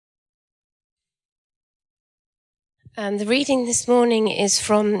The reading this morning is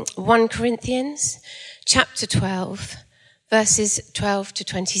from 1 Corinthians chapter 12, verses 12 to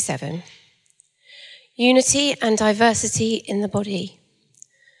 27. Unity and diversity in the body.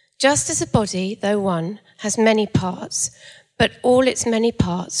 Just as a body, though one, has many parts, but all its many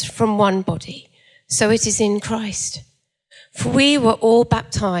parts from one body, so it is in Christ. For we were all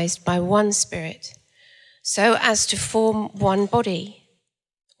baptized by one Spirit, so as to form one body,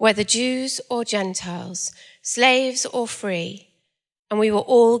 whether Jews or Gentiles, slaves or free, and we were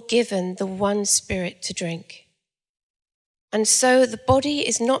all given the one Spirit to drink. And so the body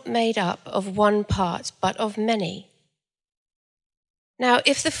is not made up of one part, but of many. Now,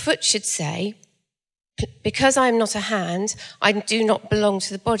 if the foot should say, because I am not a hand, I do not belong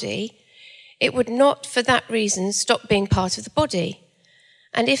to the body, it would not for that reason stop being part of the body.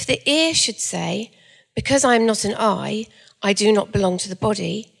 And if the ear should say, because I am not an eye, I do not belong to the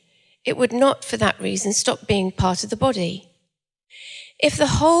body, it would not for that reason stop being part of the body. If the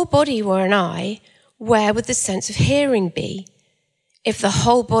whole body were an eye, where would the sense of hearing be? If the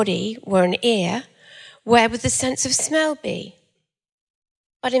whole body were an ear, where would the sense of smell be?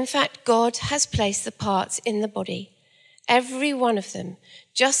 But in fact, God has placed the parts in the body, every one of them,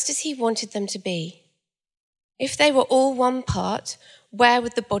 just as he wanted them to be. If they were all one part, where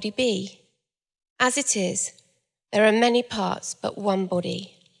would the body be? As it is, there are many parts, but one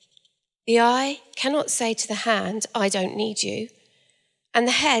body. The eye cannot say to the hand, I don't need you, and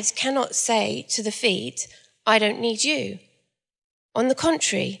the head cannot say to the feet, I don't need you. On the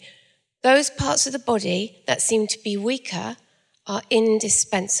contrary, those parts of the body that seem to be weaker are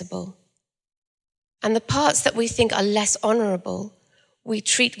indispensable. And the parts that we think are less honourable, we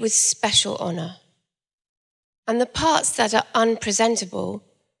treat with special honour. And the parts that are unpresentable,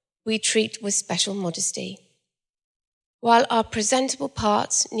 we treat with special modesty. While our presentable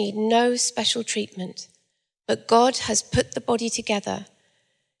parts need no special treatment, but God has put the body together,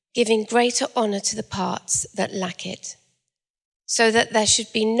 giving greater honour to the parts that lack it, so that there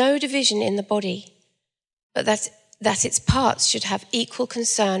should be no division in the body, but that its parts should have equal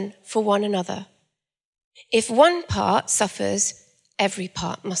concern for one another. If one part suffers, every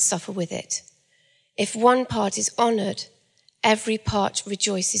part must suffer with it. If one part is honoured, every part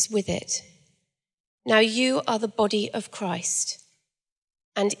rejoices with it. Now you are the body of Christ,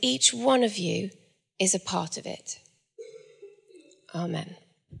 and each one of you is a part of it. Amen.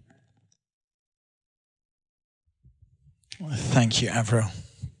 Thank you, Avril.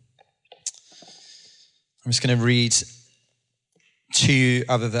 I'm just going to read two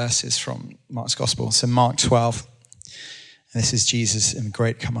other verses from Mark's Gospel. So Mark 12, and this is Jesus in the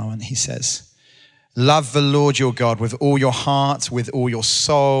Great Commandment. He says, love the Lord your God with all your heart, with all your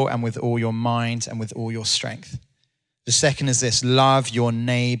soul, and with all your mind, and with all your strength. The second is this, love your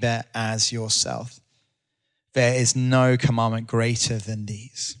neighbor as yourself. There is no commandment greater than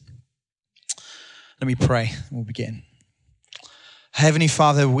these. Let me pray and we'll begin. Heavenly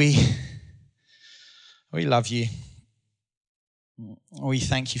Father, we love you. We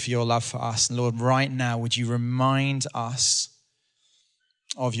thank you for your love for us. And Lord, right now, would you remind us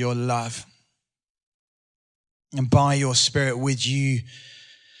of your love? And by your Spirit, would you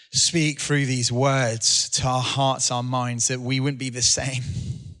speak through these words to our hearts, our minds, that we wouldn't be the same,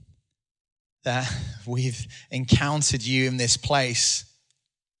 that we've encountered you in this place.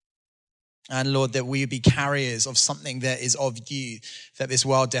 And Lord, that we would be carriers of something that is of you, that this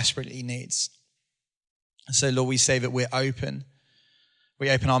world desperately needs. And so, Lord, we say that we're open. We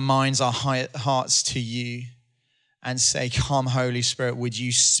open our minds, our hearts to you and say, come, Holy Spirit, would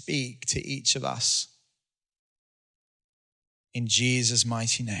you speak to each of us? In Jesus'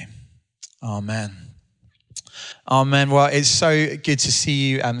 mighty name, amen. Amen. Well, it's so good to see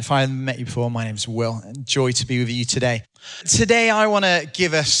you. If I haven't met you before, my name's Will. Joy to be with you today. Today, I want to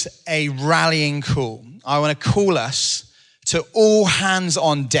give us a rallying call. I want to call us to all hands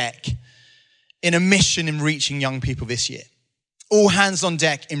on deck in a mission in reaching young people this year. All hands on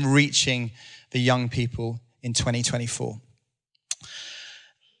deck in reaching the young people in 2024.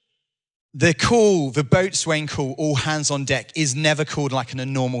 The call, the boatswain call, all hands on deck, is never called like in a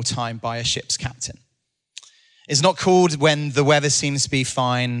normal time by a ship's captain. It's not called when the weather seems to be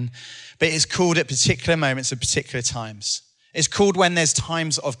fine, but it's called at particular moments at particular times. It's called when there's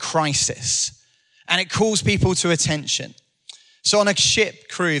times of crisis, and it calls people to attention. So on a ship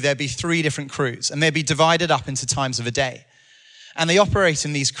crew, there'd be 3 different crews, and they'd be divided up into times of a day. And they operate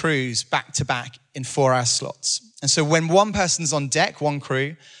in these crews back to back in 4-hour slots. And so when one person's on deck, one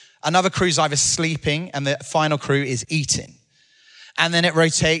crew, another crew's either sleeping and the final crew is eating. And then it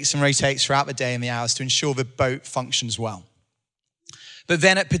rotates and rotates throughout the day and the hours to ensure the boat functions well. But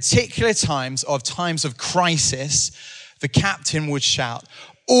then at particular times of crisis, the captain would shout,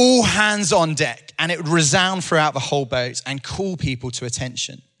 all hands on deck, and it would resound throughout the whole boat and call people to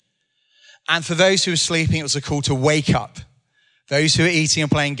attention. And for those who were sleeping, it was a call to wake up. Those who are eating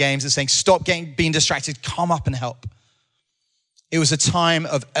and playing games, it's saying, stop being distracted, come up and help. It was a time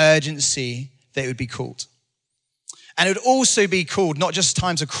of urgency that it would be called. And it would also be called not just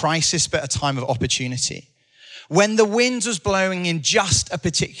times of crisis, but a time of opportunity. When the wind was blowing in just a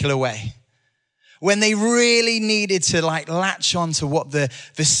particular way, when they really needed to latch on to what the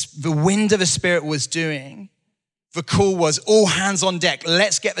wind of the Spirit was doing, the call was all hands on deck.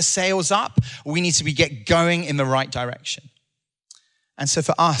 Let's get the sails up. We need to get going in the right direction. And so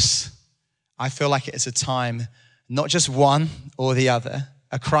for us, I feel like it's a time, not just one or the other,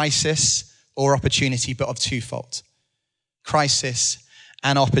 a crisis or opportunity, but of twofold. Crisis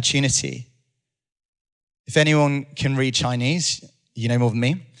and opportunity. If anyone can read Chinese, you know more than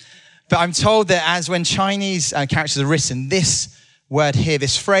me. But I'm told that as when Chinese characters are written, this word here,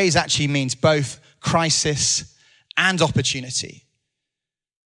 this phrase actually means both crisis and opportunity.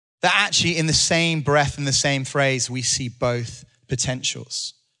 That actually in the same breath, in the same phrase, we see both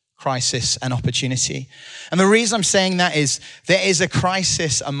potentials, crisis and opportunity. And the reason I'm saying that is there is a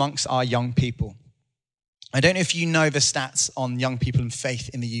crisis amongst our young people. I don't know if you know the stats on young people in faith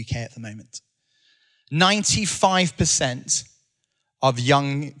in the UK at the moment. 95% of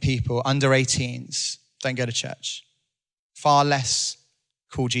young people under 18s don't go to church. Far less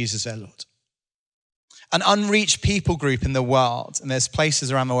call Jesus their Lord. An unreached people group in the world, and there's places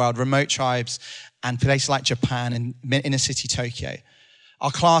around the world, remote tribes and places like Japan and inner city Tokyo,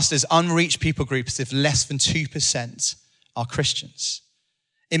 are classed as unreached people groups if less than 2% are Christians.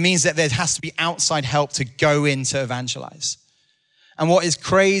 It means that there has to be outside help to go in to evangelize. And what is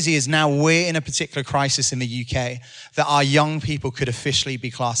crazy is now we're in a particular crisis in the UK that our young people could officially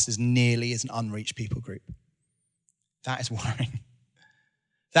be classed as nearly as an unreached people group. That is worrying.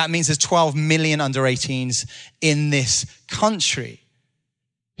 That means there's 12 million under 18s in this country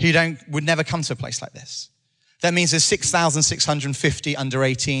who would never come to a place like this. That means there's 6,650 under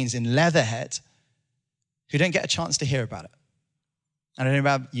 18s in Leatherhead who don't get a chance to hear about it. I don't know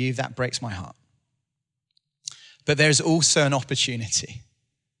about you, that breaks my heart. But there's also an opportunity.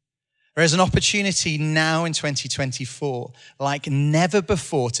 There is an opportunity now in 2024 like never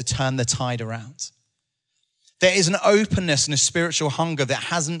before to turn the tide around. There is an openness and a spiritual hunger that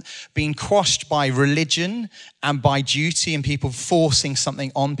hasn't been quashed by religion and by duty and people forcing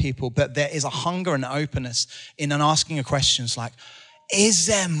something on people, but there is a hunger and openness in asking questions like, is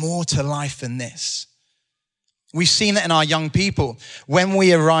there more to life than this? We've seen that in our young people. When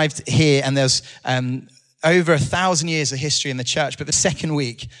we arrived here, and there's over 1,000 years of history in the church, but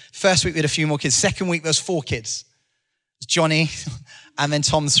the first week we had a few more kids. Second week there was 4 kids. Johnny, and then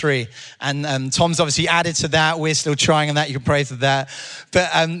Tom 3. And Tom's obviously added to that. We're still trying on that. You can pray for that.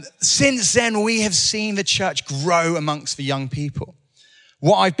 But since then, we have seen the church grow amongst the young people.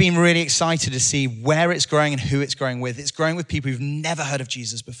 What I've been really excited to see where it's growing and who it's growing with. It's growing with people who've never heard of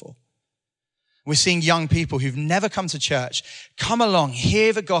Jesus before. We're seeing young people who've never come to church come along,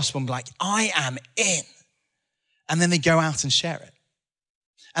 hear the gospel and be like, I am in. And then they go out and share it.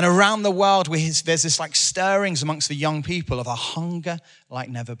 And around the world, there's this stirrings amongst the young people of a hunger like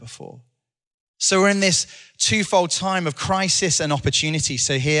never before. So we're in this twofold time of crisis and opportunity.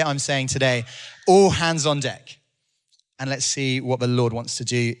 So here I'm saying today, all hands on deck. And let's see what the Lord wants to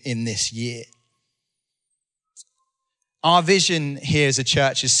do in this year. Our vision here as a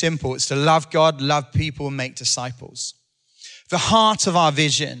church is simple. It's to love God, love people, and make disciples. The heart of our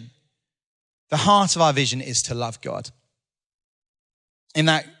vision is to love God. In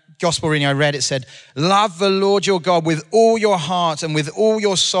that gospel reading I read, it said, love the Lord your God with all your heart and with all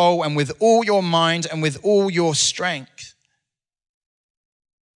your soul and with all your mind and with all your strength.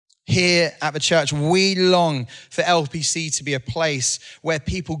 Here at the church, we long for LPC to be a place where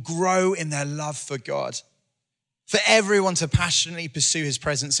people grow in their love for God. For everyone to passionately pursue his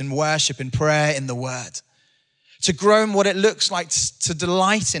presence in worship, in prayer, in the word. To grow in what it looks like to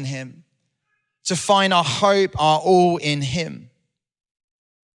delight in him. To find our hope, our all in him.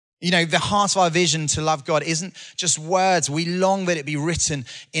 You know, the heart of our vision to love God isn't just words. We long that it be written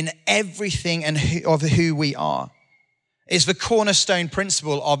in everything of who we are. It's the cornerstone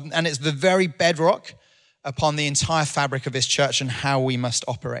principle and it's the very bedrock upon the entire fabric of this church and how we must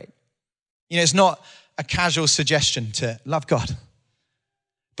operate. You know, it's not a casual suggestion to love God,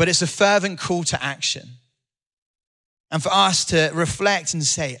 but it's a fervent call to action. And for us to reflect and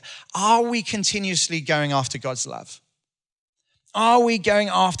say, are we continuously going after God's love? Are we going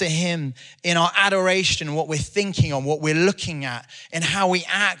after him in our adoration, what we're thinking on, what we're looking at, and how we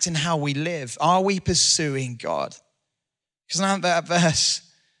act and how we live? Are we pursuing God? Because now that verse,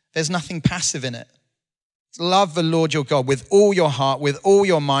 there's nothing passive in it. Love the Lord your God with all your heart, with all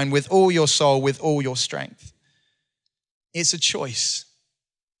your mind, with all your soul, with all your strength. It's a choice.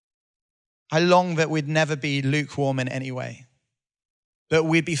 I long that we'd never be lukewarm in any way, but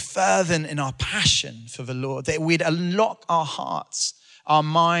we'd be fervent in our passion for the Lord, that we'd unlock our hearts, our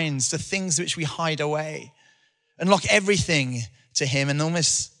minds, the things which we hide away, unlock everything to him. And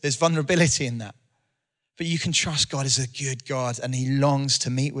almost there's vulnerability in that. But you can trust God is a good God and he longs to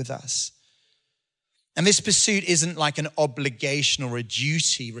meet with us. And this pursuit isn't like an obligation or a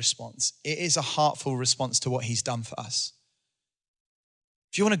duty response. It is a heartful response to what he's done for us.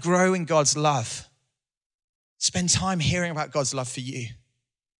 If you want to grow in God's love, spend time hearing about God's love for you.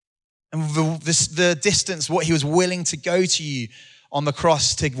 And the distance, what he was willing to go to you on the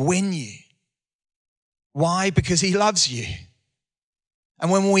cross to win you. Why? Because he loves you.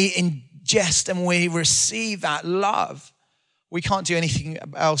 And when we ingest and we receive that love, we can't do anything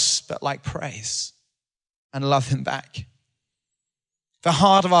else but like praise and love him back. The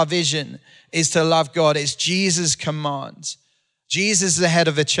heart of our vision is to love God. It's Jesus' command. Jesus, the head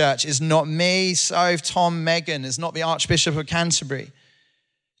of the church, is not me, Soph, Tom, Megan, is not the Archbishop of Canterbury.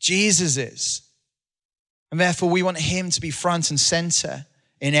 Jesus is. And therefore, we want him to be front and center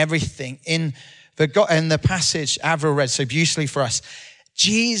in everything. In the passage Avril read so beautifully for us,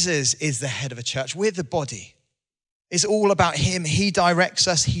 Jesus is the head of a church. We're the body. It's all about him. He directs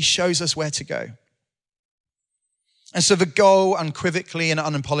us. He shows us where to go. And so the goal, unequivocally and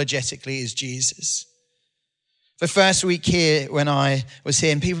unapologetically, is Jesus. The first week here when I was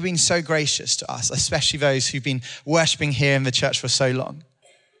here, and people have been so gracious to us, especially those who've been worshiping here in the church for so long.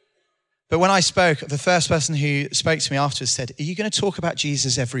 But when I spoke, the first person who spoke to me afterwards said, "Are you going to talk about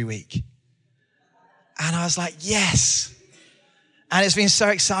Jesus every week?" And I was like, yes. And it's been so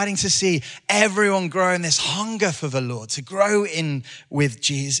exciting to see everyone grow in this hunger for the Lord, to grow in with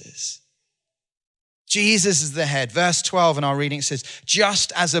Jesus. Jesus is the head. Verse 12 in our reading says,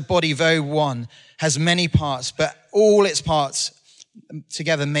 just as a body, though one, has many parts, but all its parts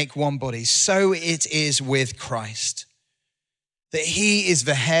together make one body, so it is with Christ. That he is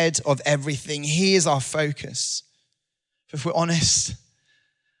the head of everything. He is our focus. If we're honest,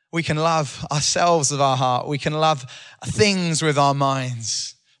 we can love ourselves with our heart. We can love things with our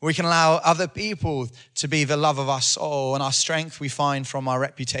minds. We can allow other people to be the love of our soul, and our strength we find from our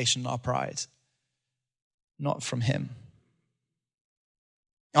reputation and our pride, not from him.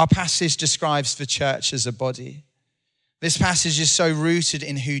 Our passage describes the church as a body. This passage is so rooted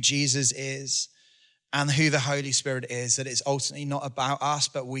in who Jesus is and who the Holy Spirit is that it's ultimately not about us,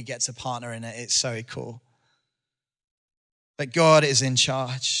 but we get to partner in it. It's so cool. That God is in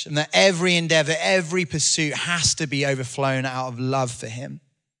charge and that every endeavor, every pursuit has to be overflown out of love for him.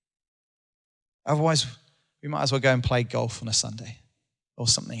 Otherwise, we might as well go and play golf on a Sunday or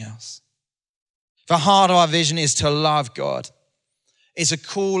something else. The heart of our vision is to love God. It's a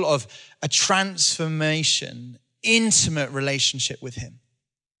call of a transformation, intimate relationship with him.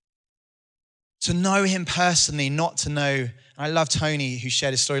 To know him personally, not to know, and I love Tony who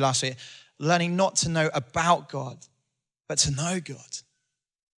shared his story last week, learning not to know about God, but to know God.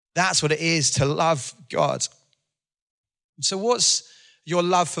 That's what it is to love God. So what's your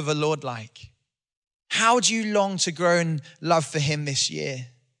love for the Lord like? How do you long to grow in love for him this year?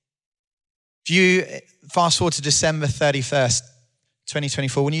 If you fast forward to December 31st,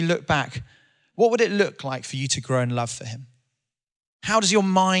 2024, when you look back, what would it look like for you to grow in love for him? How does your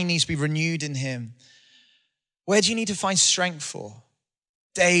mind need to be renewed in him? Where do you need to find strength for?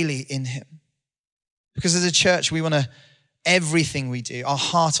 Daily in him. Because as a church, we want to, everything we do, our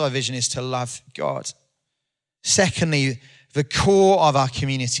heart, our vision is to love God. Secondly, the core of our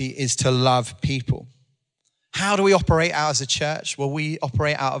community is to love people. How do we operate out as a church? Well, we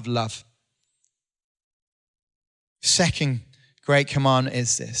operate out of love. Second great command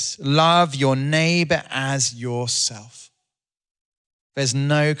is this: love your neighbor as yourself. There's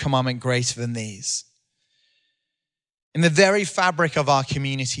no commandment greater than these. In the very fabric of our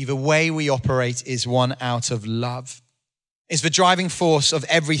community, the way we operate is one out of love. It's the driving force of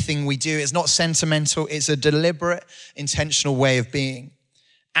everything we do. It's not sentimental. It's a deliberate, intentional way of being,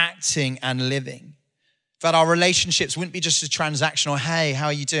 acting and living. That our relationships wouldn't be just a transactional, hey, how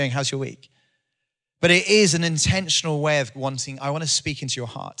are you doing? How's your week? But it is an intentional way of wanting, I want to speak into your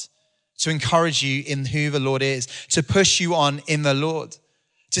heart, to encourage you in who the Lord is, to push you on in the Lord,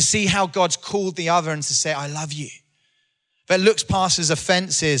 to see how God's called the other and to say, I love you. That looks past his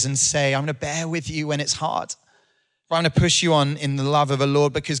offenses and say, I'm going to bear with you when it's hard. But I'm going to push you on in the love of the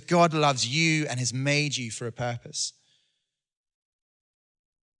Lord because God loves you and has made you for a purpose.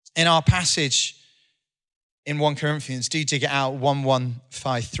 In our passage in 1 Corinthians, do dig it out,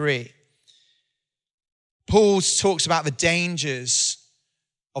 1153. Paul talks about the dangers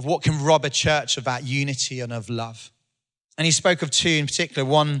of what can rob a church of that unity and of love. And he spoke of two in particular,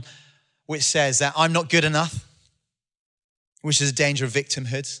 one which says that I'm not good enough, which is a danger of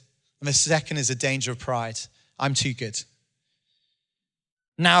victimhood. And the second is a danger of pride. I'm too good.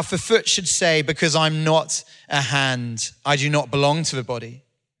 Now, if the foot should say, because I'm not a hand, I do not belong to the body,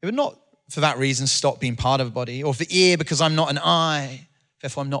 it would not for that reason stop being part of the body. Or if the ear, because I'm not an eye,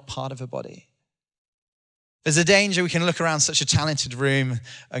 therefore I'm not part of the body. There's a danger we can look around such a talented room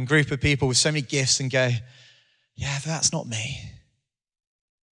and group of people with so many gifts and go, yeah, that's not me.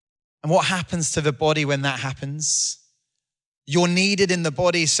 And what happens to the body when that happens? You're needed in the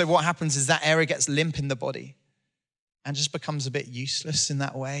body, so what happens is that area gets limp in the body and just becomes a bit useless in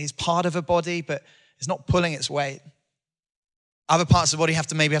that way. It's part of a body, but it's not pulling its weight. Other parts of the body have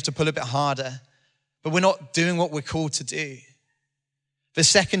to pull a bit harder, but we're not doing what we're called to do. The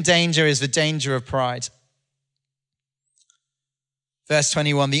second danger is the danger of pride. Verse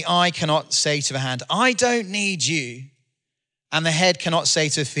 21, the eye cannot say to the hand, I don't need you. And the head cannot say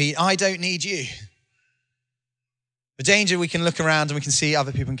to the feet, I don't need you. The danger, we can look around and we can see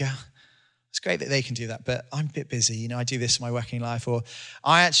other people and go, it's great that they can do that, but I'm a bit busy. I do this in my working life, or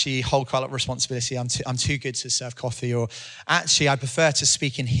I actually hold quite a lot of responsibility. I'm too good to serve coffee, or actually I prefer to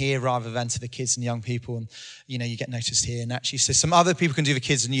speak in here rather than to the kids and young people. And, you get noticed here. And actually, so some other people can do the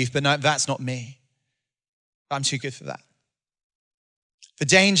kids and youth, but no, that's not me. I'm too good for that. The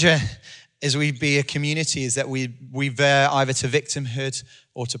danger as we be a community is that we veer either to victimhood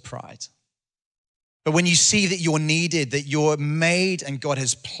or to pride. But when you see that you're needed, that you're made and God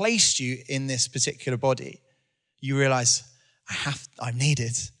has placed you in this particular body, you realize I'm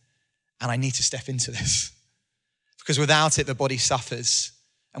needed and I need to step into this. Because without it, the body suffers.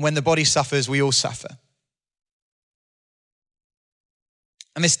 And when the body suffers, we all suffer.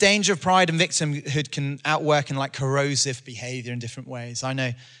 And this danger of pride and victimhood can outwork in like corrosive behavior in different ways. I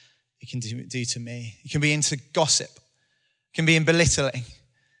know it can do to me. It can be into gossip. It can be in belittling.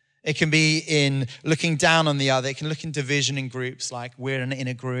 It can be in looking down on the other. It can look in division in groups, like we're in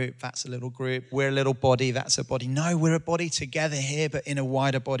a group, that's a little group. We're a little body, that's a body. No, we're a body together here, but in a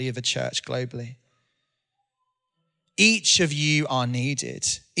wider body of a church globally. Each of you are needed.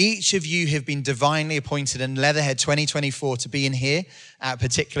 Each of you have been divinely appointed in Leatherhead 2024 to be in here at a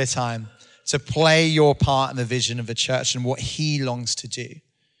particular time, to play your part in the vision of the church and what he longs to do.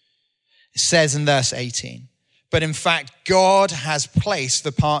 It says in verse 18, but in fact, God has placed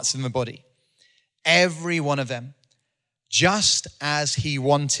the parts in the body, every one of them, just as he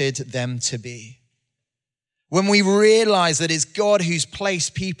wanted them to be. When we realize that it's God who's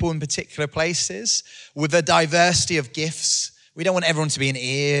placed people in particular places with a diversity of gifts, we don't want everyone to be an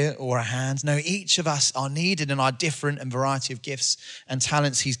ear or a hand. No, each of us are needed in our different and variety of gifts and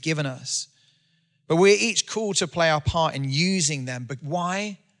talents he's given us. But we're each called to play our part in using them. But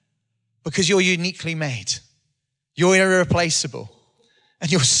why? Because you're uniquely made. You're irreplaceable.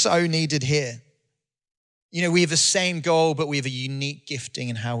 And you're so needed here. We have the same goal, but we have a unique gifting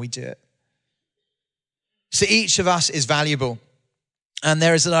in how we do it. So each of us is valuable. And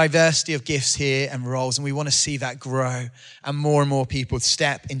there is a diversity of gifts here and roles, and we want to see that grow and more people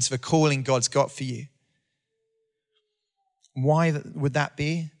step into the calling God's got for you. Why would that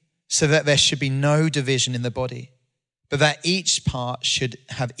be? So that there should be no division in the body, but that each part should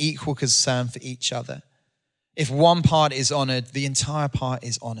have equal concern for each other. If one part is honored, the entire part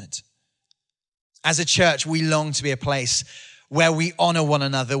is honored. As a church, we long to be a place where we honor one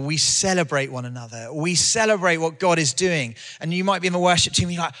another, we celebrate one another, we celebrate what God is doing. And you might be in the worship team,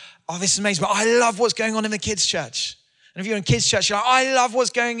 and you're like, oh, this is amazing, but I love what's going on in the kids' church. And if you're in kids' church, you're like, I love what's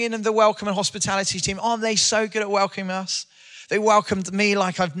going in the welcome and hospitality team. Aren't they so good at welcoming us? They welcomed me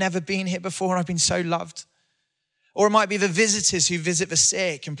like I've never been here before, and I've been so loved. Or it might be the visitors who visit the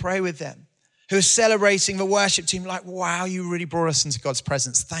sick and pray with them, who are celebrating the worship team like, wow, you really brought us into God's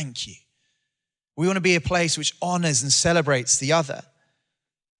presence. Thank you. We want to be a place which honors and celebrates the other.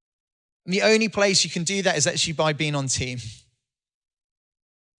 And the only place you can do that is actually by being on team.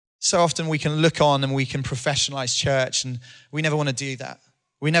 So often we can look on and we can professionalize church, and we never want to do that.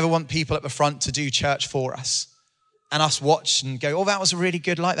 We never want people at the front to do church for us and us watch and go, oh, that was really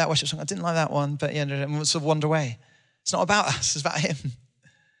good, like that worship song. I didn't like that one, but and we'll sort of wander away. It's not about us, it's about him.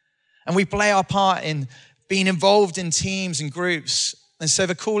 And we play our part in being involved in teams and groups. And so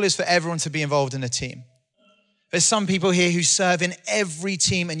the call is for everyone to be involved in a team. There's some people here who serve in every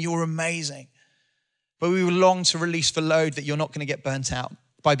team, and you're amazing. But we long to release the load that you're not going to get burnt out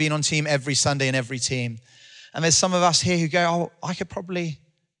by being on team every Sunday in every team. And there's some of us here who go, oh, I could probably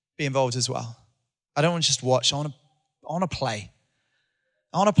be involved as well. I don't want to just watch. I want to play.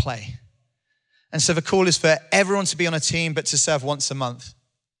 I want to play. And so the call is for everyone to be on a team, but to serve once a month.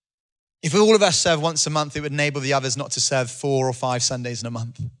 If all of us serve once a month, it would enable the others not to serve 4 or 5 Sundays in a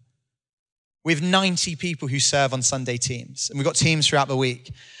month. We have 90 people who serve on Sunday teams, and we've got teams throughout the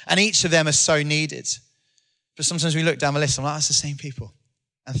week, and each of them are so needed. But sometimes we look down the list and I'm like, that's the same people.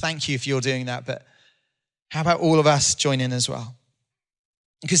 And thank you if you're doing that, but how about all of us join in as well?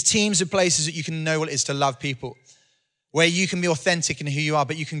 Because teams are places that you can know what it is to love people, where you can be authentic in who you are,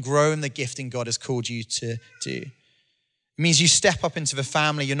 but you can grow in the gifting God has called you to do. It means you step up into the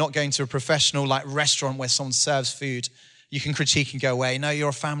family. You're not going to a professional like restaurant where someone serves food. You can critique and go away. No, you're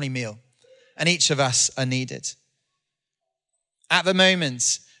a family meal. And each of us are needed. At the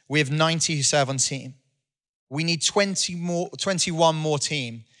moment, we have 90 who serve on team. We need 21 more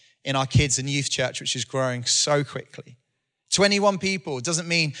team in our kids and youth church, which is growing so quickly. 21 people doesn't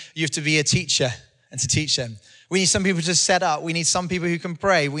mean you have to be a teacher and to teach them. We need some people to set up. We need some people who can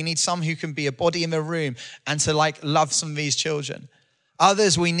pray. We need some who can be a body in the room and to love some of these children.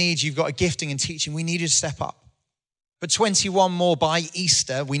 Others we need, you've got a gifting and teaching. We need you to step up. But 21 more by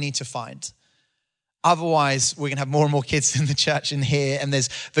Easter we need to find. Otherwise, we're going to have more and more kids in the church in here. And there's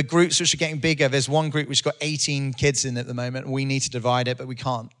the groups which are getting bigger. There's one group which has got 18 kids in at the moment. We need to divide it, but we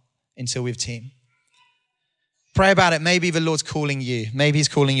can't until we have team. Pray about it. Maybe the Lord's calling you. Maybe he's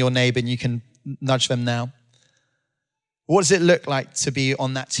calling your neighbor and you can nudge them now. What does it look like to be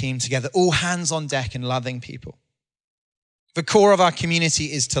on that team together? All hands on deck and loving people. The core of our community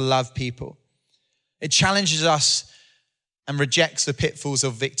is to love people. It challenges us and rejects the pitfalls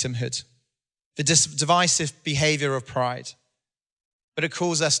of victimhood, the divisive behavior of pride. But it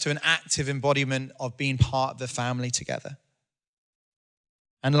calls us to an active embodiment of being part of the family together.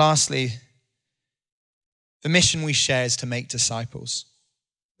 And lastly, the mission we share is to make disciples.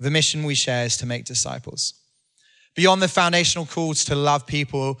 The mission we share is to make disciples. Beyond the foundational calls to love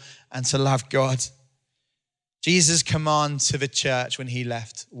people and to love God, Jesus' command to the church when he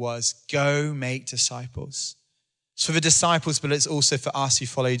left was, go make disciples. It's for the disciples, but it's also for us who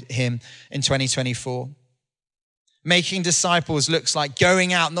followed him in 2024. Making disciples looks like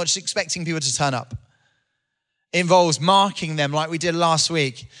going out, not just expecting people to turn up. It involves marking them like we did last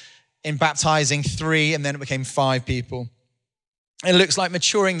week in baptizing 3 and then it became 5 people. It looks like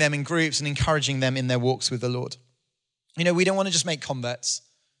maturing them in groups and encouraging them in their walks with the Lord. You know, we don't want to just make converts.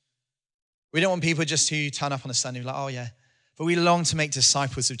 We don't want people just who turn up on a Sunday like, oh yeah. But we long to make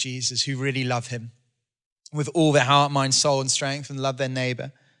disciples of Jesus who really love him with all their heart, mind, soul, and strength and love their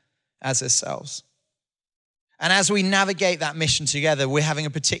neighbor as themselves. And as we navigate that mission together, we're having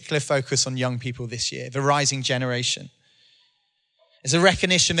a particular focus on young people this year, the rising generation. It's a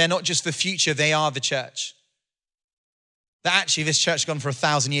recognition they're not just the future, they are the church. That actually this church has gone for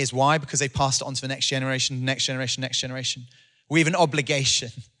 1,000 years. Why? Because they passed it on to the next generation, next generation, next generation. We have an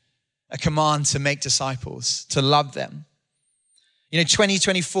obligation, a command to make disciples, to love them. You know,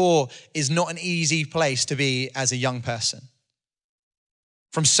 2024 is not an easy place to be as a young person.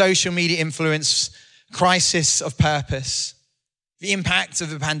 From social media influence, crisis of purpose, the impact of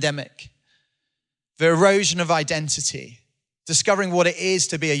the pandemic, the erosion of identity, discovering what it is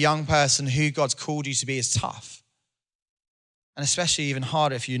to be a young person, who God's called you to be, is tough. And especially even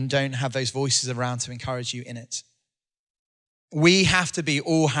harder if you don't have those voices around to encourage you in it. We have to be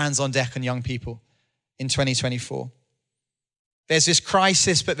all hands on deck on young people in 2024. There's this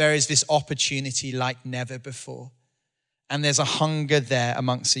crisis, but there is this opportunity like never before. And there's a hunger there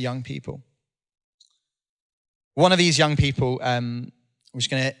amongst the young people. One of these young people, we're just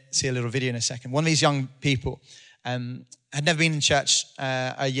going to see a little video in a second. One of these young people had never been in church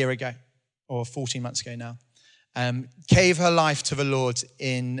a year ago, or 14 months ago now. Gave her life to the Lord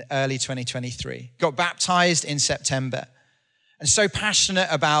in early 2023. Got baptized in September. And so passionate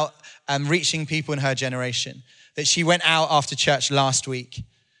about reaching people in her generation that she went out after church last week.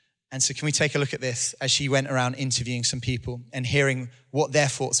 And so can we take a look at this as she went around interviewing some people and hearing what their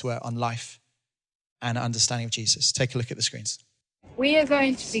thoughts were on life and understanding of Jesus. Take a look at the screens. We are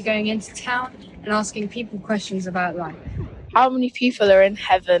going to be going into town and asking people questions about life. How many people are in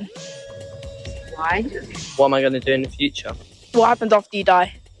heaven? Why? What am I going to do in the future? What happens after you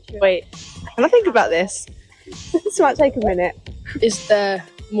die? Wait, Can I think about this? This might take a minute. is there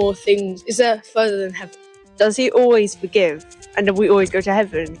more things? Is there further than heaven? Does he always forgive? And do we always go to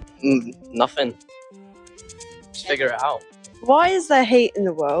heaven? Nothing. Just figure it out. Why is there hate in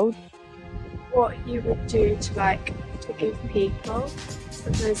the world? What you would do to forgive people.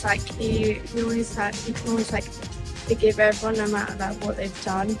 because like you always you can always like forgive everyone no matter like what they've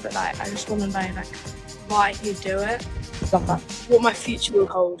done, but like I just want to know like why you do it, Stuff like what my future will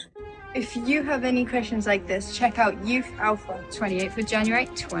hold. If you have any questions like this, check out Youth Alpha, 28th of January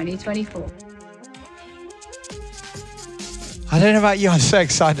 2024. I don't know about you, I'm so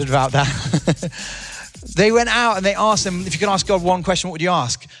excited about that. They went out and they asked them, if you could ask God one question, what would you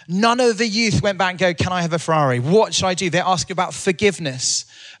ask? None of the youth went back and go, can I have a Ferrari? What should I do? They ask about forgiveness,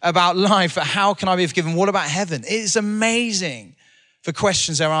 about life, how can I be forgiven? What about heaven? It's amazing the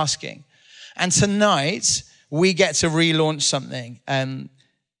questions they're asking. And tonight, we get to relaunch something.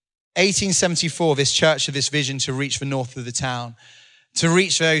 1874, this church had this vision to reach the north of the town, to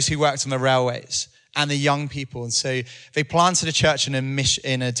reach those who worked on the railways and the young people. And so they planted a church in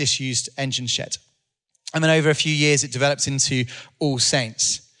a disused engine shed. And then over a few years, it developed into All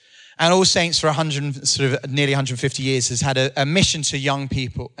Saints. And All Saints for nearly 150 years has had a mission to young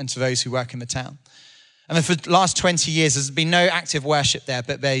people and to those who work in the town. And then for the last 20 years, there's been no active worship there,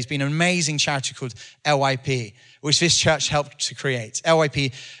 but there's been an amazing charity called LYP, which this church helped to create.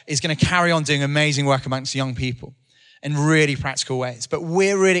 LYP is going to carry on doing amazing work amongst young people in really practical ways. But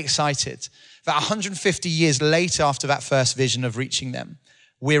we're really excited that 150 years later, after that first vision of reaching them,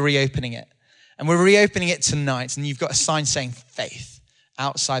 we're reopening it. And we're reopening it tonight, and you've got a sign saying faith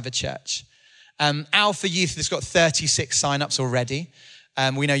outside the church. Alpha Youth has got 36 sign-ups already.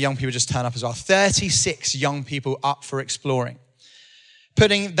 We know young people just turn up as well. 36 young people up for exploring.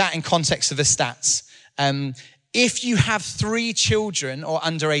 Putting that in context of the stats, if you have 3 children or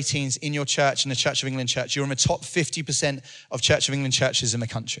under 18s in your church, in the Church of England church, you're in the top 50% of Church of England churches in the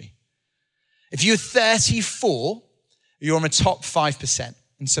country. If you're 34, you're in the top 5%.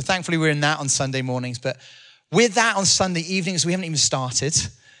 And so thankfully we're in that on Sunday mornings, but with that on Sunday evenings, we haven't even started.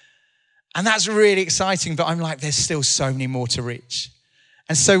 And that's really exciting, but I'm like, there's still so many more to reach.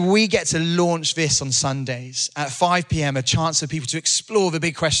 And so we get to launch this on Sundays at 5 p.m., a chance for people to explore the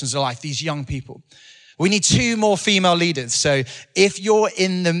big questions of life, these young people. We need 2 more female leaders. So if you're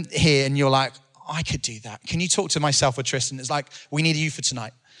in them here and you're like, I could do that, can you talk to myself or Tristan? It's like, we need you for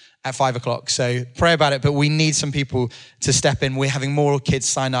tonight at 5 o'clock. So pray about it, but we need some people to step in. We're having more kids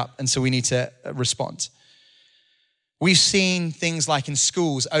sign up, and so we need to respond. We've seen things like in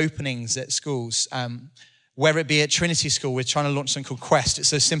schools, openings at schools, whether it be at Trinity School, we're trying to launch something called Quest.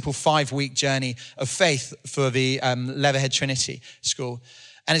 It's a simple 5-week journey of faith for the Leatherhead Trinity School.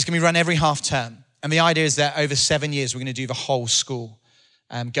 And it's going to be run every half term. And the idea is that over 7 years, we're going to do the whole school,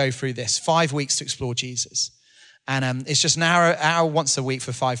 go through this. 5 weeks to explore Jesus. And it's just an hour once a week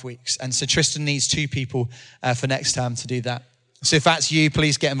for 5 weeks. And so Tristan needs 2 people for next term to do that. So if that's you,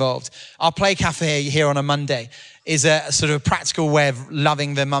 please get involved. Our Play Cafe here on a Monday is a sort of a practical way of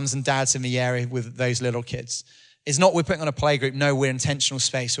loving the mums and dads in the area with those little kids. It's not we're putting on a play group. No, we're intentional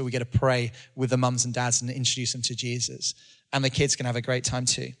space where we get to pray with the mums and dads and introduce them to Jesus. And the kids can have a great time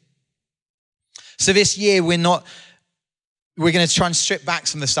too. So this year, we're going to try and strip back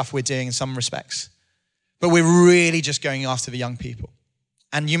some of the stuff we're doing in some respects. But we're really just going after the young people.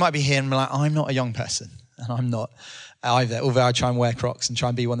 And you might be here and be like, I'm not a young person. And I'm not either, although I try and wear Crocs and try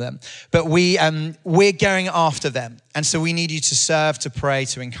and be one of them. But we're going after them. And so we need you to serve, to pray,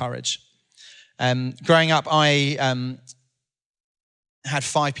 to encourage. Growing up, I had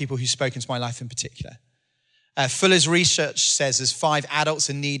 5 people who spoke into my life in particular. Fuller's research says there's 5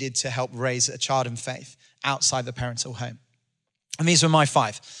 adults are needed to help raise a child in faith outside the parental home. And these were my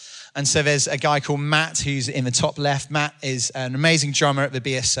 5. And so there's a guy called Matt who's in the top left. Matt is an amazing drummer at the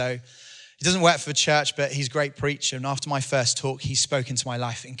BSO. He doesn't work for the church, but he's a great preacher. And after my first talk, he spoke into my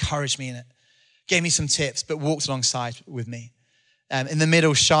life, encouraged me in it, gave me some tips, but walked alongside with me. In the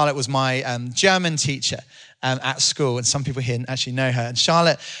middle, Charlotte was my German teacher at school. And some people here actually know her. And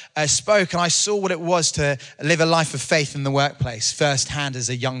Charlotte spoke, and I saw what it was to live a life of faith in the workplace firsthand as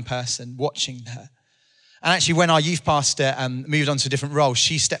a young person, watching her. And actually, when our youth pastor moved on to a different role,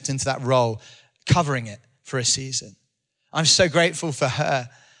 she stepped into that role, covering it for a season. I'm so grateful for her.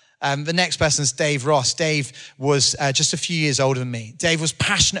 The next person is Dave Ross. Dave was just a few years older than me. Dave was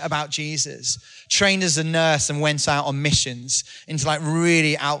passionate about Jesus, trained as a nurse and went out on missions into like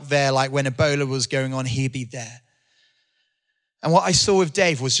really out there, like when Ebola was going on, he'd be there. And what I saw with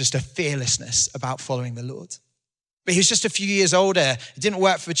Dave was just a fearlessness about following the Lord. But he was just a few years older. He didn't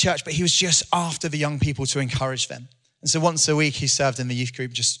work for the church, but he was just after the young people to encourage them. And so once a week, he served in the youth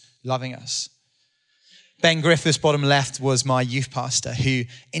group, just loving us. Ben Griffiths, bottom left, was my youth pastor who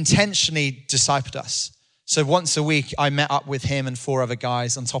intentionally discipled us. So once a week, I met up with him and 4 other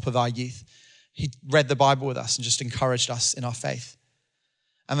guys on top of our youth. He read the Bible with us and just encouraged us in our faith.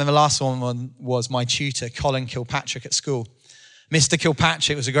 And then the last one was my tutor, Colin Kilpatrick at school. Mr.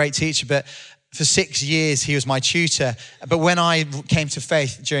 Kilpatrick was a great teacher, but for 6 years, he was my tutor. But when I came to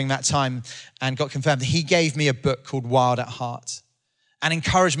faith during that time and got confirmed, he gave me a book called Wild at Heart and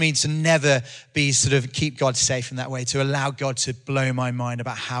encouraged me to never be keep God safe in that way, to allow God to blow my mind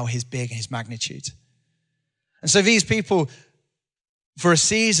about how he's big and his magnitude. And so these people, for a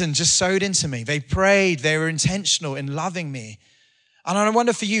season, just sowed into me. They prayed, they were intentional in loving me. And I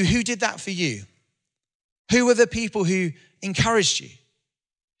wonder for you, who did that for you? Who were the people who encouraged you?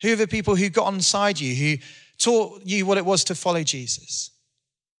 Who are the people who got alongside you, who taught you what it was to follow Jesus?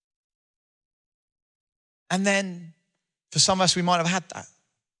 And then for some of us, we might have had that.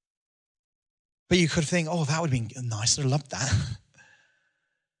 But you could think, oh, that would have been nice. I'd have loved that.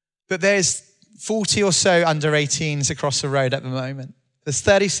 But there's 40 or so under 18s across the road at the moment. There's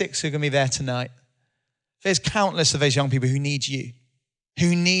 36 who are going to be there tonight. There's countless of those young people who need you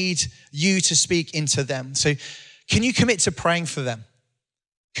to speak into them. So can you commit to praying for them?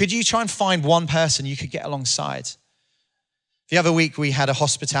 Could you try and find one person you could get alongside? The other week, we had a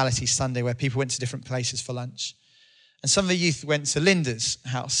hospitality Sunday where people went to different places for lunch. And some of the youth went to Linda's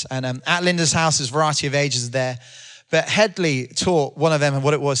house. And at Linda's house, there's a variety of ages there. But Headley taught one of them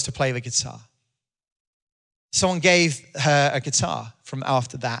what it was to play the guitar. Someone gave her a guitar from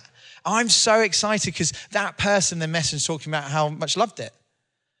after that. I'm so excited because that person, the message talking about how much loved it.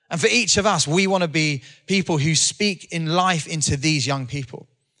 And for each of us, we want to be people who speak in life into these young people.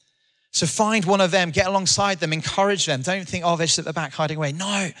 So find one of them, get alongside them, encourage them. Don't think, oh, they're just at the back hiding away.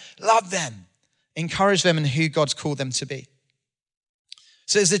 No, love them. Encourage them in who God's called them to be.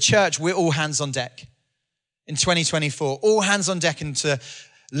 So as a church, we're all hands on deck in 2024. All hands on deck into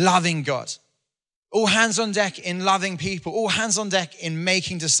loving God. All hands on deck in loving people. All hands on deck in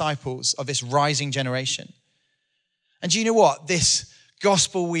making disciples of this rising generation. And do you know what? This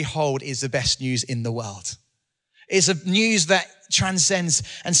gospel we hold is the best news in the world. It's a news that transcends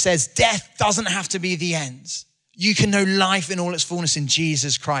and says death doesn't have to be the end. You can know life in all its fullness in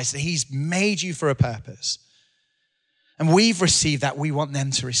Jesus Christ, that he's made you for a purpose. And we've received that. We want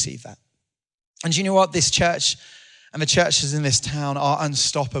them to receive that. And do you know what? This church and the churches in this town are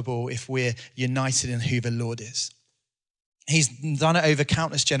unstoppable if we're united in who the Lord is. He's done it over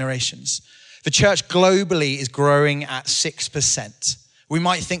countless generations. The church globally is growing at 6%. We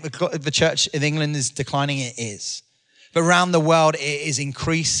might think the church in England is declining. It is. But around the world, it is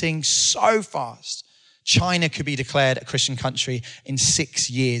increasing so fast. China could be declared a Christian country in 6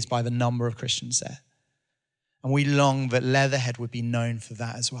 years by the number of Christians there. And we long that Leatherhead would be known for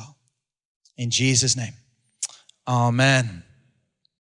that as well. In Jesus' name, amen.